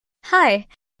Hi,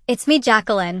 it's me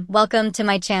Jacqueline. Welcome to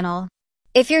my channel.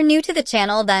 If you're new to the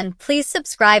channel, then please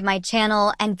subscribe my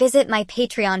channel and visit my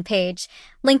Patreon page,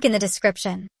 link in the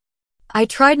description. I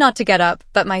tried not to get up,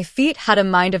 but my feet had a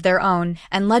mind of their own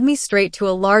and led me straight to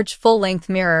a large full-length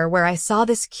mirror where I saw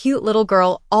this cute little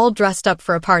girl all dressed up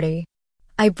for a party.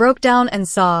 I broke down and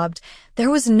sobbed. There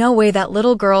was no way that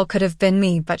little girl could have been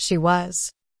me, but she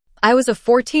was. I was a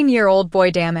 14-year-old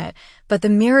boy, damn it, but the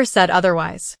mirror said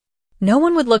otherwise. No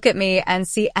one would look at me and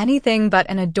see anything but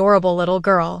an adorable little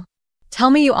girl.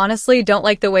 Tell me you honestly don't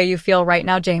like the way you feel right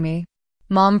now, Jamie.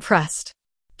 Mom pressed.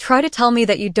 Try to tell me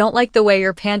that you don't like the way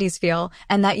your panties feel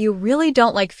and that you really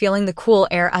don't like feeling the cool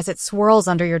air as it swirls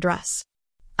under your dress.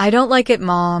 I don't like it,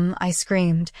 Mom, I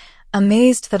screamed,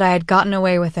 amazed that I had gotten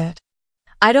away with it.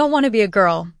 I don't want to be a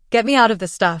girl. Get me out of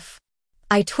this stuff.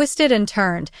 I twisted and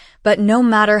turned, but no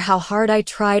matter how hard I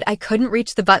tried, I couldn't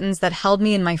reach the buttons that held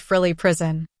me in my frilly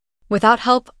prison. Without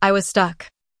help, I was stuck.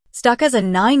 Stuck as a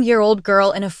 9-year-old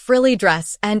girl in a frilly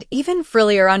dress and even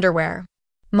frillier underwear.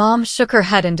 Mom shook her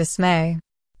head in dismay.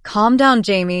 Calm down,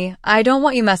 Jamie. I don't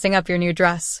want you messing up your new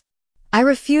dress. I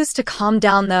refused to calm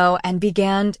down, though, and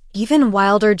began even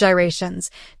wilder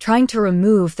gyrations, trying to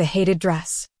remove the hated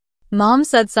dress. Mom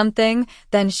said something,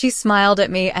 then she smiled at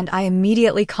me and I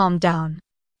immediately calmed down.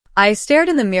 I stared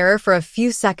in the mirror for a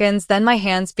few seconds, then my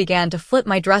hands began to flip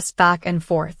my dress back and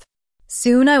forth.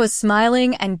 Soon I was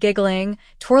smiling and giggling,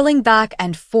 twirling back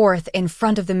and forth in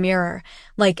front of the mirror,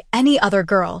 like any other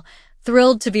girl,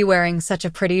 thrilled to be wearing such a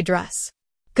pretty dress.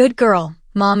 Good girl,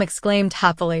 Mom exclaimed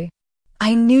happily.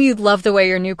 I knew you'd love the way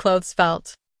your new clothes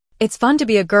felt. It's fun to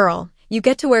be a girl. You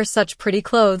get to wear such pretty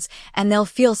clothes, and they'll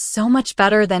feel so much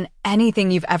better than anything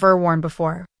you've ever worn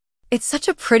before. It's such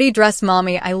a pretty dress,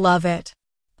 Mommy. I love it.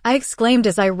 I exclaimed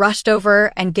as I rushed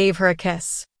over and gave her a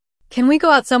kiss. Can we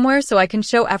go out somewhere so I can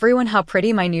show everyone how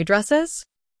pretty my new dress is?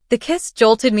 The kiss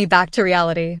jolted me back to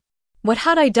reality. What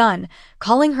had I done,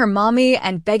 calling her Mommy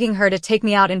and begging her to take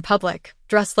me out in public,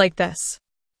 dressed like this?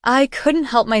 I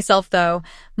couldn't help myself, though.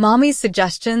 Mommy's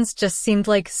suggestions just seemed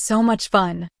like so much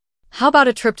fun. How about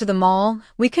a trip to the mall?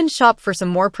 We can shop for some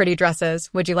more pretty dresses.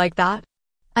 Would you like that?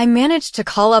 I managed to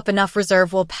call up enough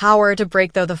reserve willpower to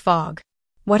break through the fog.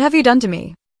 What have you done to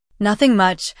me? Nothing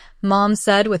much, Mom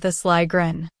said with a sly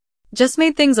grin. Just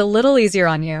made things a little easier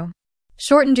on you.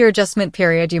 Shortened your adjustment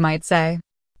period, you might say.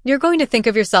 You're going to think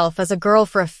of yourself as a girl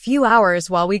for a few hours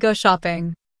while we go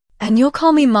shopping. And you'll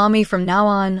call me Mommy from now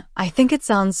on. I think it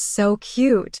sounds so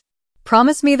cute.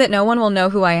 Promise me that no one will know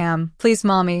who I am, please,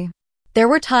 Mommy. There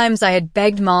were times I had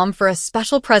begged Mom for a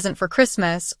special present for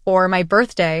Christmas or my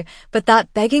birthday, but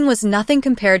that begging was nothing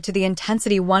compared to the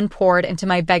intensity one poured into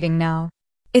my begging now.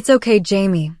 It's okay,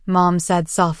 Jamie, Mom said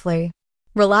softly.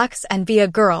 Relax and be a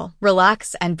girl.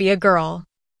 Relax and be a girl.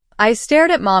 I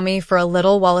stared at Mommy for a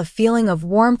little while a feeling of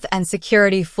warmth and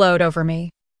security flowed over me.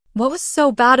 What was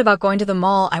so bad about going to the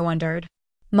mall, I wondered.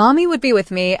 Mommy would be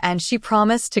with me and she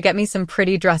promised to get me some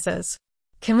pretty dresses.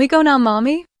 Can we go now,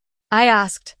 Mommy? I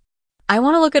asked. I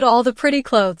want to look at all the pretty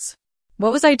clothes.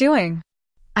 What was I doing?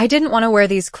 I didn't want to wear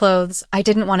these clothes, I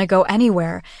didn't want to go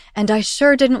anywhere, and I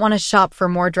sure didn't want to shop for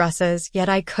more dresses, yet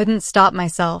I couldn't stop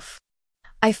myself.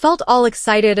 I felt all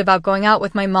excited about going out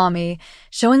with my Mommy,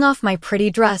 showing off my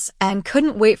pretty dress, and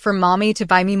couldn't wait for Mommy to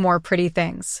buy me more pretty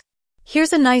things.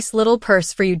 Here's a nice little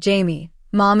purse for you, Jamie,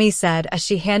 Mommy said as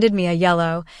she handed me a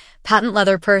yellow, patent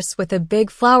leather purse with a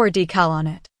big flower decal on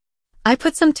it. I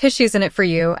put some tissues in it for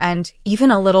you and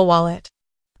even a little wallet.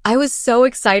 I was so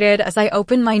excited as I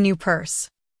opened my new purse.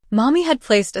 Mommy had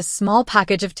placed a small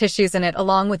package of tissues in it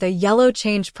along with a yellow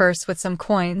change purse with some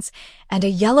coins and a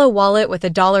yellow wallet with a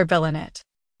dollar bill in it.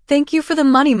 Thank you for the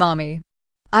money, Mommy.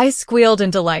 I squealed in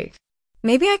delight.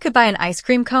 Maybe I could buy an ice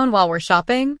cream cone while we're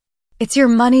shopping? It's your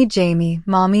money, Jamie,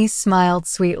 Mommy smiled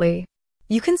sweetly.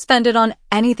 You can spend it on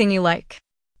anything you like.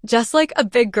 Just like a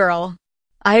big girl,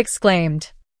 I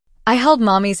exclaimed. I held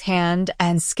Mommy's hand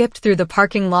and skipped through the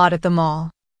parking lot at the mall.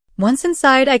 Once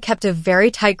inside, I kept a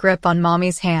very tight grip on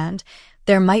Mommy's hand.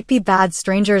 There might be bad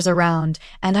strangers around,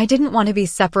 and I didn't want to be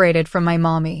separated from my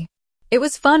Mommy. It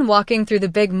was fun walking through the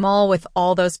big mall with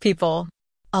all those people.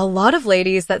 A lot of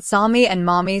ladies that saw me and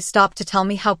Mommy stopped to tell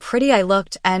me how pretty I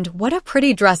looked and what a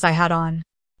pretty dress I had on.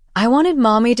 I wanted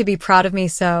Mommy to be proud of me,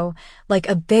 so, like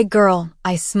a big girl,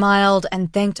 I smiled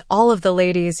and thanked all of the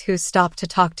ladies who stopped to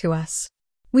talk to us.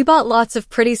 We bought lots of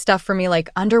pretty stuff for me like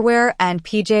underwear and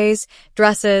PJs,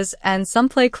 dresses, and some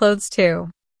play clothes too.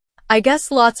 I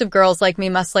guess lots of girls like me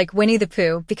must like Winnie the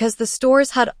Pooh because the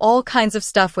stores had all kinds of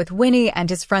stuff with Winnie and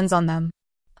his friends on them.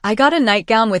 I got a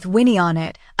nightgown with Winnie on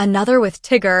it, another with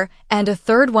Tigger, and a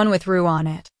third one with Roo on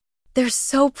it. They're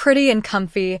so pretty and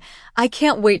comfy. I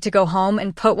can't wait to go home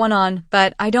and put one on,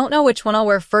 but I don't know which one I'll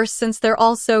wear first since they're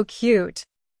all so cute.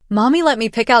 Mommy let me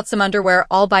pick out some underwear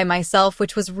all by myself,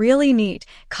 which was really neat,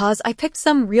 'cause I picked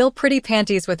some real pretty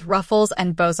panties with ruffles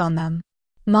and bows on them.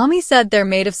 Mommy said they're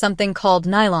made of something called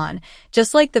nylon,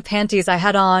 just like the panties I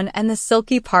had on and the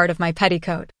silky part of my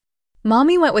petticoat.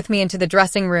 Mommy went with me into the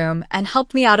dressing room and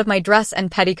helped me out of my dress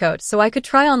and petticoat so I could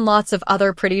try on lots of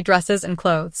other pretty dresses and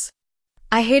clothes.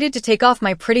 I hated to take off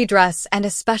my pretty dress and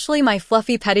especially my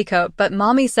fluffy petticoat, but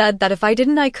Mommy said that if I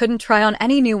didn't, I couldn't try on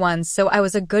any new ones, so I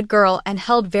was a good girl and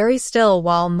held very still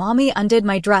while Mommy undid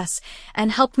my dress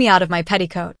and helped me out of my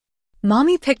petticoat.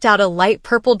 Mommy picked out a light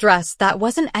purple dress that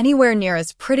wasn't anywhere near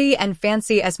as pretty and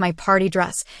fancy as my party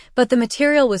dress, but the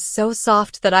material was so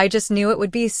soft that I just knew it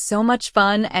would be so much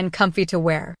fun and comfy to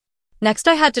wear. Next,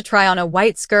 I had to try on a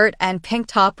white skirt and pink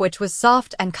top, which was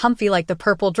soft and comfy like the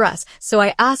purple dress, so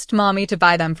I asked Mommy to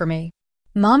buy them for me.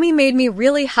 Mommy made me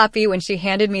really happy when she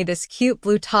handed me this cute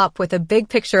blue top with a big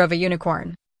picture of a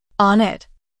unicorn on it.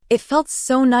 It felt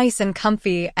so nice and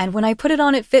comfy, and when I put it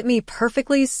on, it fit me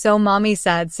perfectly, so Mommy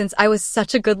said since I was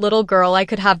such a good little girl, I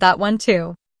could have that one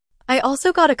too. I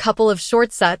also got a couple of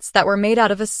short sets that were made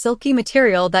out of a silky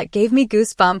material that gave me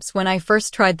goosebumps when I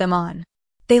first tried them on.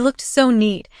 They looked so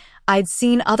neat. I'd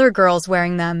seen other girls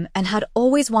wearing them and had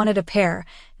always wanted a pair.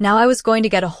 Now I was going to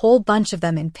get a whole bunch of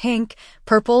them in pink,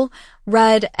 purple,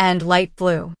 red, and light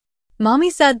blue.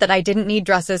 Mommy said that I didn't need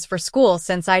dresses for school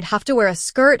since I'd have to wear a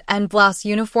skirt and blouse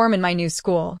uniform in my new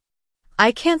school.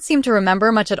 I can't seem to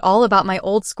remember much at all about my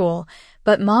old school,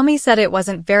 but Mommy said it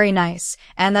wasn't very nice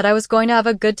and that I was going to have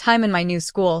a good time in my new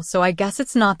school, so I guess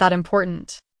it's not that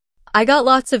important. I got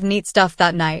lots of neat stuff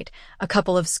that night, a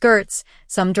couple of skirts,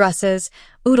 some dresses,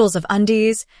 oodles of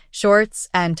undies, shorts,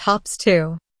 and tops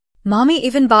too. Mommy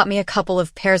even bought me a couple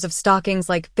of pairs of stockings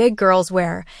like big girls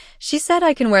wear. She said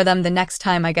I can wear them the next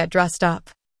time I get dressed up.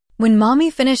 When Mommy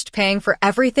finished paying for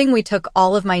everything, we took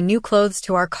all of my new clothes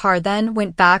to our car, then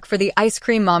went back for the ice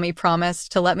cream Mommy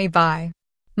promised to let me buy.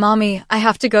 Mommy, I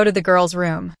have to go to the girls'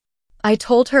 room, I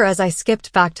told her as I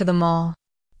skipped back to the mall.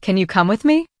 Can you come with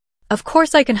me? Of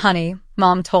course I can, honey,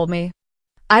 Mom told me.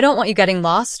 I don't want you getting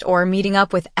lost or meeting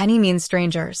up with any mean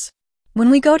strangers. When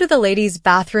we go to the ladies'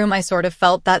 bathroom, I sort of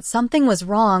felt that something was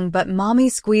wrong, but Mommy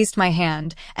squeezed my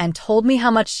hand and told me how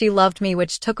much she loved me,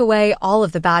 which took away all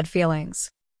of the bad feelings.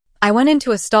 I went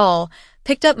into a stall,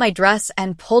 picked up my dress,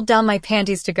 and pulled down my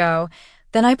panties to go.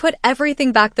 Then I put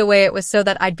everything back the way it was so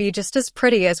that I'd be just as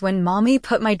pretty as when Mommy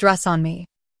put my dress on me.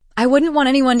 I wouldn't want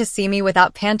anyone to see me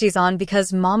without panties on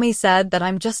because Mommy said that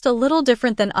I'm just a little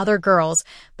different than other girls,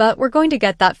 but we're going to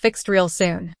get that fixed real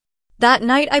soon. That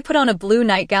night, I put on a blue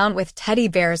nightgown with teddy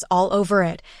bears all over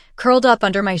it, curled up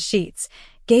under my sheets,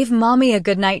 gave Mommy a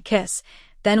goodnight kiss,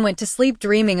 then went to sleep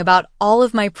dreaming about all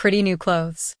of my pretty new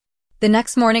clothes. The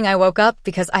next morning, I woke up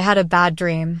because I had a bad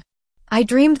dream. I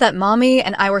dreamed that Mommy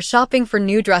and I were shopping for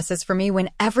new dresses for me when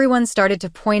everyone started to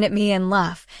point at me and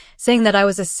laugh, saying that I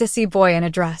was a sissy boy in a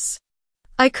dress.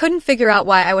 I couldn't figure out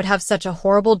why I would have such a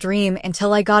horrible dream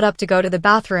until I got up to go to the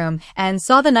bathroom and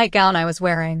saw the nightgown I was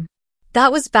wearing.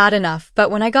 That was bad enough,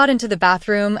 but when I got into the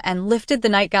bathroom and lifted the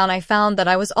nightgown, I found that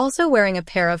I was also wearing a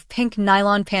pair of pink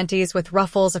nylon panties with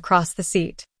ruffles across the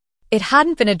seat. It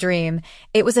hadn't been a dream,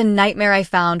 it was a nightmare I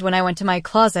found when I went to my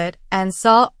closet and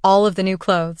saw all of the new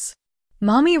clothes.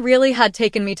 Mommy really had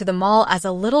taken me to the mall as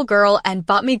a little girl and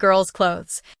bought me girls'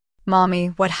 clothes. Mommy,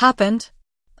 what happened?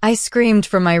 I screamed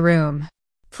from my room.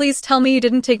 Please tell me you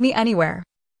didn't take me anywhere.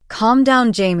 Calm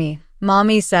down, Jamie,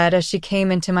 Mommy said as she came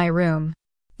into my room.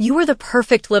 You were the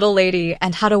perfect little lady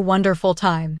and had a wonderful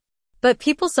time. But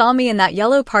people saw me in that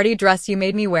yellow party dress you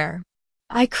made me wear.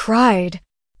 I cried.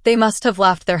 They must have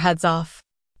laughed their heads off.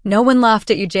 No one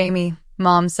laughed at you, Jamie,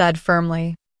 Mom said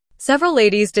firmly. Several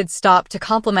ladies did stop to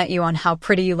compliment you on how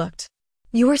pretty you looked.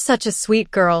 You were such a sweet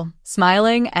girl,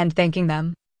 smiling and thanking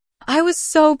them. I was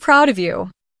so proud of you.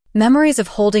 Memories of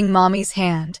holding Mommy's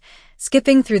hand,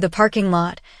 skipping through the parking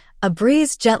lot, a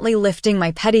breeze gently lifting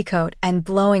my petticoat and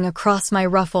blowing across my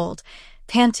ruffled,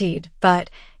 pantied butt,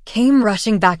 came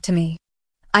rushing back to me.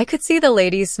 I could see the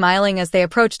ladies smiling as they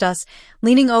approached us,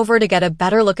 leaning over to get a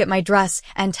better look at my dress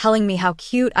and telling me how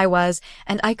cute I was,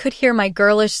 and I could hear my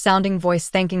girlish-sounding voice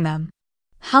thanking them.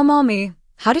 Mommy,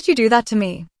 how did you do that to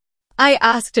me? I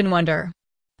asked in wonder.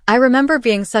 I remember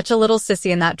being such a little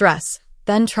sissy in that dress,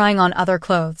 then trying on other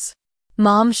clothes.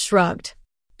 Mom shrugged.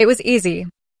 It was easy,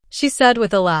 she said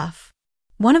with a laugh.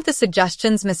 One of the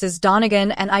suggestions Mrs.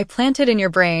 Donegan and I planted in your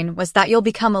brain was that you'll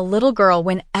become a little girl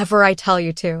whenever I tell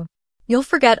you to. You'll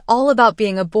forget all about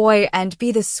being a boy and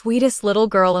be the sweetest little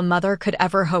girl a mother could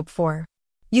ever hope for.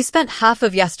 You spent half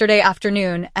of yesterday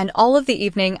afternoon and all of the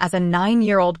evening as a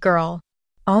 9-year-old girl.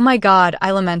 Oh my God,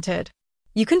 I lamented.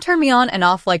 You can turn me on and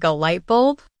off like a light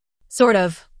bulb? Sort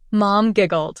of, Mom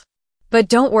giggled. But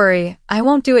don't worry, I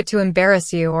won't do it to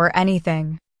embarrass you or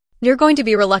anything. You're going to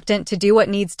be reluctant to do what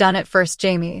needs done at first,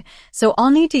 Jamie, so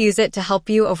I'll need to use it to help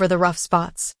you over the rough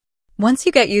spots. Once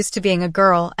you get used to being a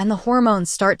girl and the hormones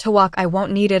start to walk, I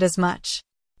won't need it as much.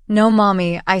 No,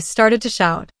 Mommy, I started to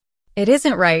shout. It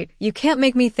isn't right. You can't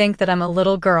make me think that I'm a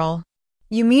little girl.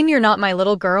 You mean you're not my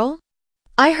little girl?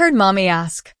 I heard Mommy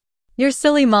ask. You're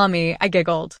silly, Mommy, I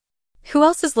giggled. Who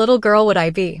else's little girl would I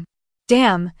be?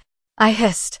 Damn, I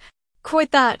hissed.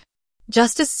 Quit that.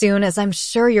 Just as soon as I'm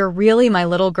sure you're really my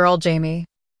little girl, Jamie.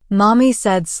 Mommy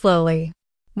said slowly.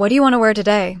 What do you want to wear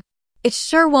today? It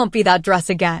sure won't be that dress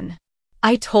again.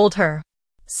 I told her.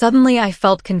 Suddenly I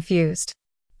felt confused.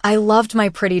 I loved my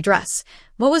pretty dress.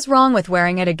 What was wrong with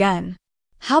wearing it again?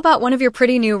 How about one of your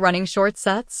pretty new running short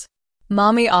sets?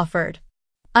 Mommy offered.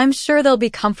 I'm sure they'll be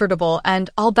comfortable and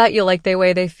I'll bet you like the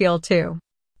way they feel too.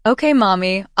 Okay,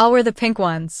 Mommy, I'll wear the pink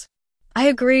ones. I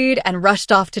agreed and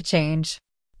rushed off to change.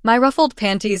 My ruffled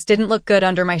panties didn't look good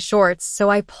under my shorts, so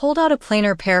I pulled out a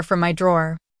plainer pair from my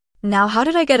drawer. Now how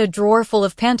did I get a drawer full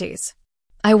of panties?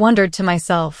 I wondered to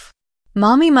myself.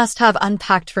 Mommy must have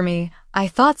unpacked for me, I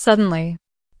thought suddenly.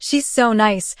 She's so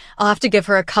nice, I'll have to give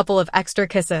her a couple of extra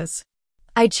kisses.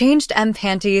 I changed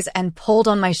panties and pulled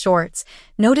on my shorts,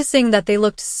 noticing that they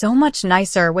looked so much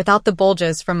nicer without the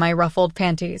bulges from my ruffled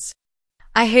panties.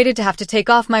 I hated to have to take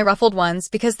off my ruffled ones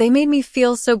because they made me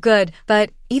feel so good, but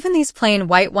even these plain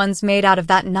white ones made out of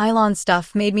that nylon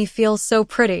stuff made me feel so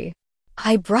pretty.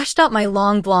 I brushed out my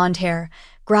long blonde hair,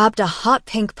 grabbed a hot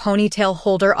pink ponytail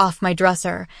holder off my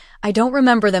dresser. I don't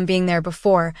remember them being there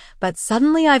before, but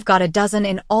suddenly I've got a dozen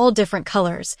in all different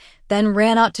colors, then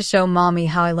ran out to show Mommy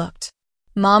how I looked.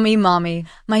 Mommy,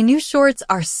 my new shorts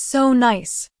are so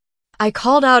nice. I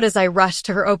called out as I rushed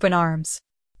to her open arms.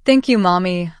 Thank you,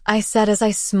 Mommy, I said as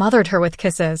I smothered her with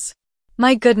kisses.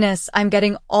 My goodness, I'm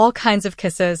getting all kinds of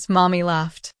kisses, Mommy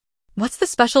laughed. What's the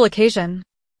special occasion?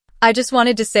 I just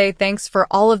wanted to say thanks for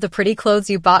all of the pretty clothes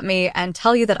you bought me and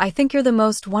tell you that I think you're the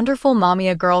most wonderful mommy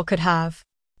a girl could have.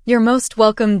 You're most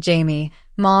welcome, Jamie,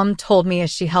 Mom told me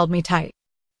as she held me tight.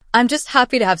 I'm just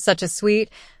happy to have such a sweet,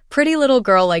 pretty little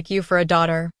girl like you for a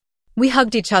daughter. We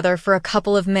hugged each other for a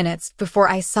couple of minutes before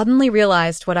I suddenly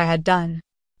realized what I had done.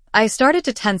 I started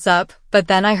to tense up, but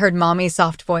then I heard Mommy's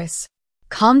soft voice.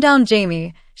 Calm down,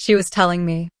 Jamie, she was telling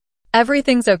me.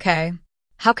 Everything's okay.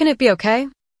 How can it be okay?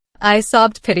 I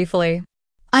sobbed pitifully.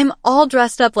 I'm all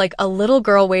dressed up like a little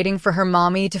girl waiting for her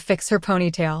mommy to fix her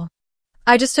ponytail.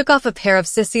 I just took off a pair of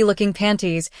sissy-looking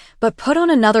panties, but put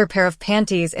on another pair of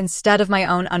panties instead of my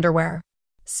own underwear.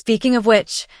 Speaking of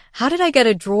which, how did I get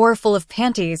a drawer full of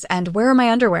panties and where are my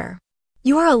underwear?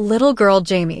 You are a little girl,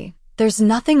 Jamie. There's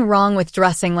nothing wrong with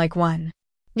dressing like one.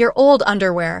 Your old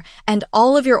underwear and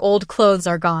all of your old clothes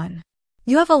are gone.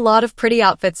 You have a lot of pretty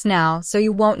outfits now, so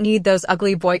you won't need those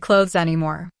ugly boy clothes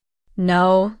anymore.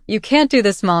 No, you can't do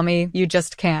this, Mommy. You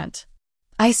just can't.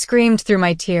 I screamed through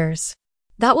my tears.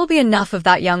 That will be enough of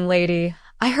that, young lady,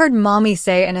 I heard Mommy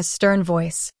say in a stern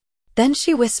voice. Then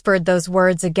she whispered those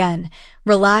words again.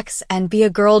 Relax and be a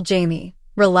girl, Jamie.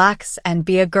 Relax and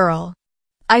be a girl.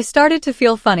 I started to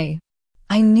feel funny.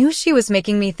 I knew she was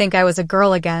making me think I was a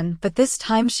girl again, but this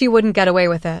time she wouldn't get away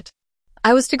with it.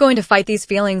 I was going to fight these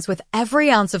feelings with every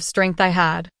ounce of strength I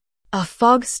had. A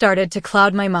fog started to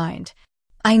cloud my mind.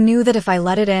 I knew that if I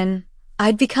let it in,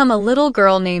 I'd become a little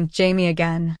girl named Jamie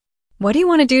again. What do you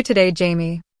want to do today,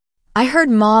 Jamie? I heard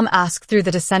Mom ask through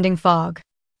the descending fog.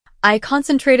 I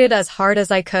concentrated as hard as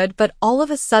I could, but all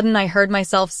of a sudden I heard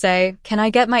myself say, Can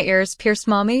I get my ears pierced,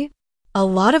 Mommy? A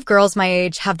lot of girls my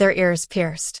age have their ears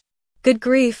pierced. Good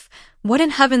grief, what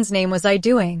in heaven's name was I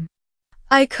doing?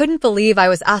 I couldn't believe I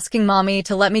was asking Mommy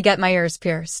to let me get my ears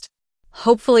pierced.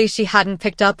 Hopefully she hadn't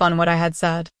picked up on what I had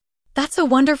said. That's a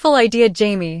wonderful idea,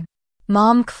 Jamie.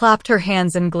 Mom clapped her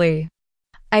hands in glee.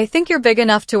 I think you're big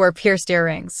enough to wear pierced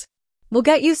earrings. We'll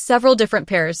get you several different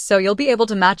pairs so you'll be able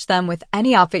to match them with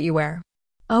any outfit you wear.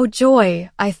 Oh joy,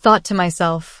 I thought to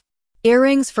myself.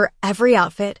 Earrings for every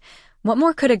outfit. What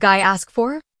more could a guy ask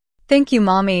for? Thank you,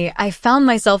 Mommy, I found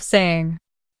myself saying.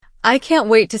 I can't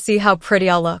wait to see how pretty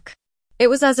I'll look. It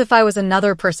was as if I was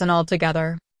another person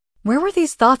altogether. Where were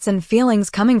these thoughts and feelings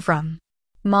coming from?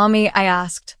 Mommy, I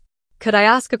asked. Could I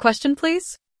ask a question,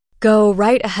 please? Go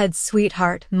right ahead,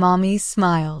 sweetheart, Mommy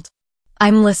smiled.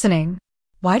 I'm listening.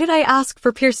 Why did I ask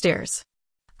for pierced ears?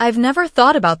 I've never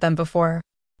thought about them before.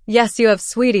 Yes, you have,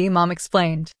 sweetie, Mom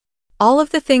explained. All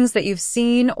of the things that you've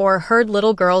seen or heard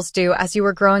little girls do as you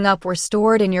were growing up were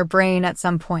stored in your brain at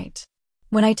some point.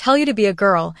 When I tell you to be a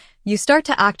girl, you start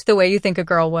to act the way you think a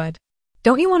girl would.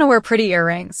 Don't you want to wear pretty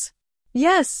earrings?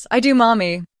 Yes, I do,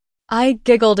 Mommy. I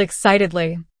giggled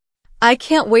excitedly. I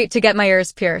can't wait to get my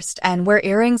ears pierced and wear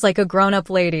earrings like a grown-up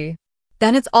lady.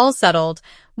 Then it's all settled.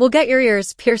 We'll get your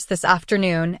ears pierced this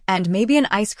afternoon and maybe an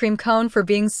ice cream cone for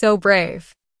being so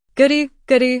brave. Goody,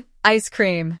 goody, ice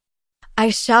cream. I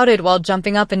shouted while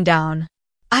jumping up and down.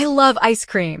 I love ice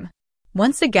cream.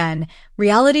 Once again,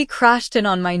 reality crashed in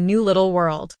on my new little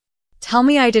world. Tell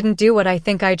me I didn't do what I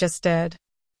think I just did.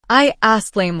 I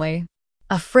asked lamely.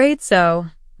 Afraid so,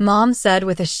 Mom said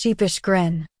with a sheepish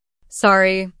grin.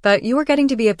 Sorry, but you were getting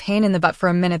to be a pain in the butt for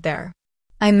a minute there.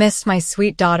 I missed my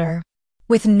sweet daughter.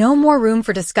 With no more room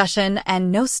for discussion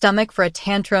and no stomach for a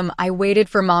tantrum, I waited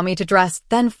for Mommy to dress,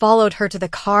 then followed her to the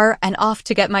car and off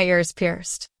to get my ears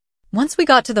pierced. Once we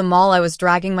got to the mall, I was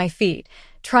dragging my feet,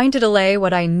 trying to delay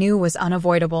what I knew was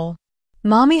unavoidable.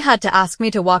 Mommy had to ask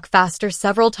me to walk faster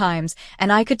several times,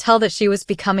 and I could tell that she was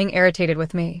becoming irritated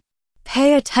with me.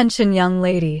 Pay attention, young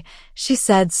lady, she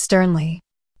said sternly.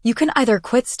 You can either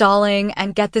quit stalling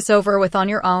and get this over with on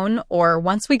your own, or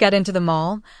once we get into the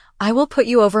mall, I will put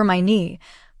you over my knee,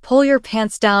 pull your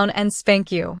pants down, and spank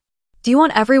you. Do you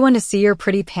want everyone to see your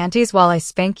pretty panties while I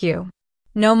spank you?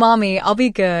 No, Mommy, I'll be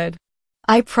good.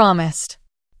 I promised.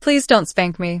 Please don't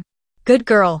spank me. Good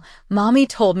girl, Mommy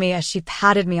told me as she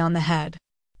patted me on the head.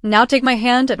 Now take my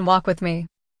hand and walk with me.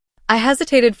 I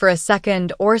hesitated for a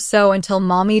second or so until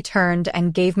Mommy turned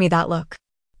and gave me that look.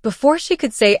 Before she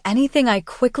could say anything, I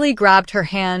quickly grabbed her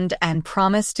hand and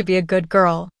promised to be a good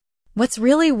girl. What's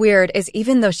really weird is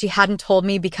even though she hadn't told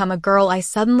me become a girl, I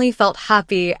suddenly felt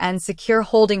happy and secure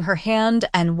holding her hand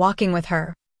and walking with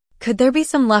her. Could there be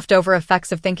some leftover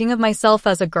effects of thinking of myself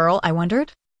as a girl, I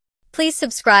wondered? Please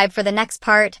subscribe for the next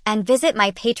part and visit my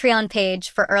Patreon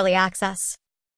page for early access.